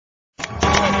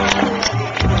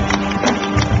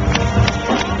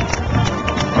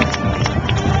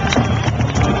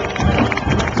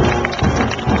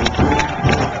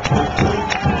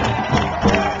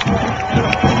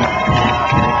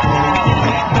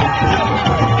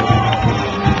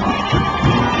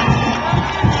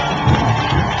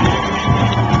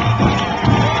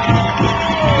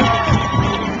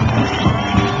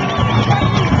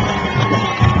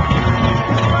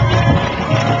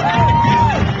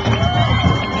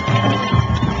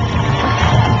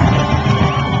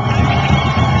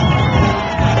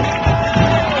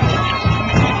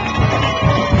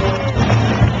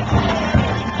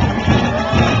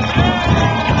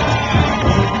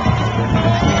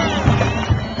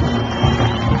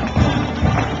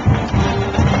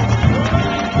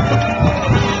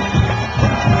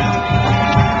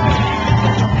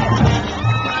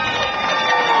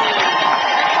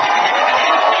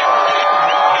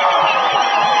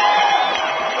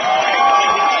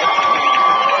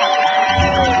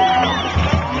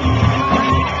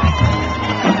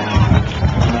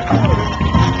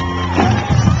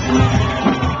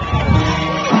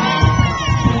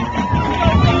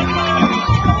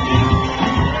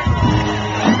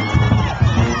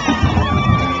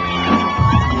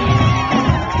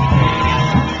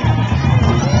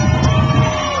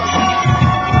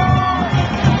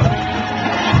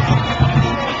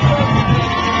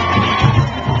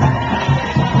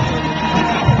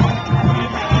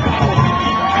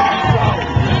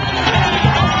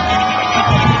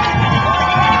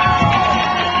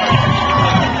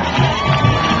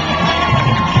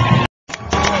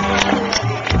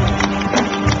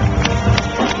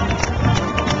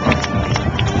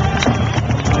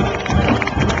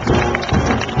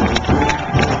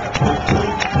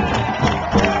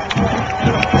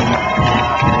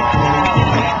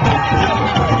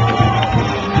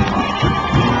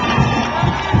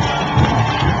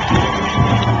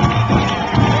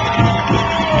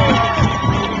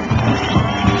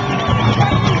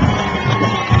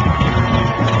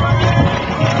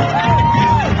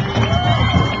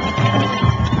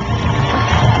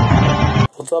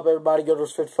What's up, everybody?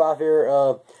 Gooders 55 here.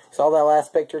 Saw that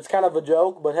last picture. It's kind of a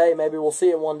joke, but hey, maybe we'll see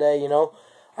it one day, you know.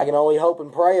 I can only hope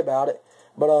and pray about it.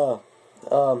 But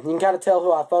you can kind of tell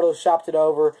who I photoshopped it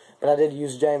over, but I did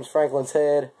use James Franklin's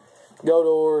head,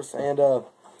 Godors, and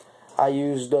I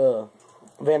used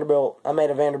Vanderbilt. I made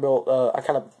a Vanderbilt. I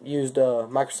kind of used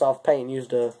Microsoft Paint,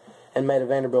 and made a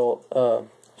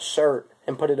Vanderbilt shirt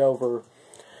and put it over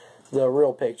the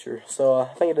real picture. So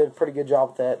I think I did a pretty good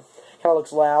job with that. Kind of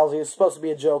looks lousy. It's supposed to be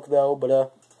a joke though,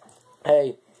 but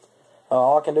hey,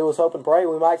 all I can do is hope and pray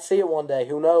we might see it one day.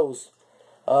 Who knows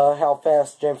how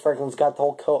fast James Franklin's got the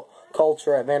whole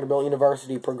culture at Vanderbilt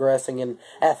University progressing in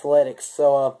athletics.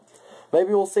 So maybe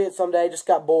we'll see it someday. Just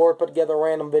got bored, put together a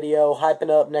random video hyping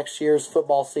up next year's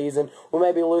football season. We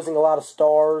may be losing a lot of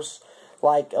stars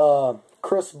like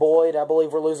Chris Boyd. I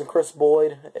believe we're losing Chris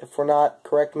Boyd. If we're not,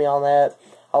 correct me on that.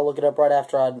 I'll look it up right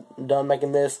after I'm done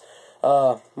making this.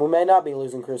 We may not be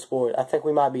losing Chris Boyd. I think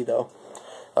we might be though.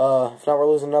 If not,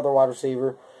 we're losing another wide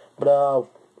receiver. But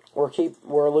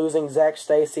we're losing Zach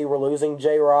Stacy. We're losing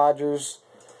Jay Rogers.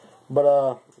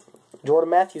 But Jordan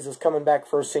Matthews is coming back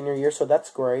for his senior year, so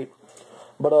that's great.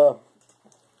 But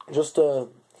just a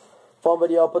fun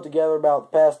video I put together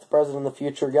about the past, the present, and the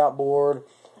future. Got bored.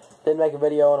 Didn't make a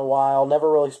video in a while.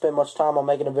 Never really spent much time on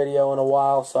making a video in a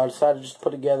while, so I decided just to put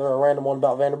together a random one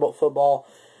about Vanderbilt football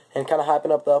and kind of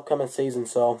hyping up the upcoming season.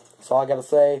 So that's all I got to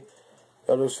say.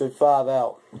 Go to 55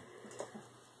 out.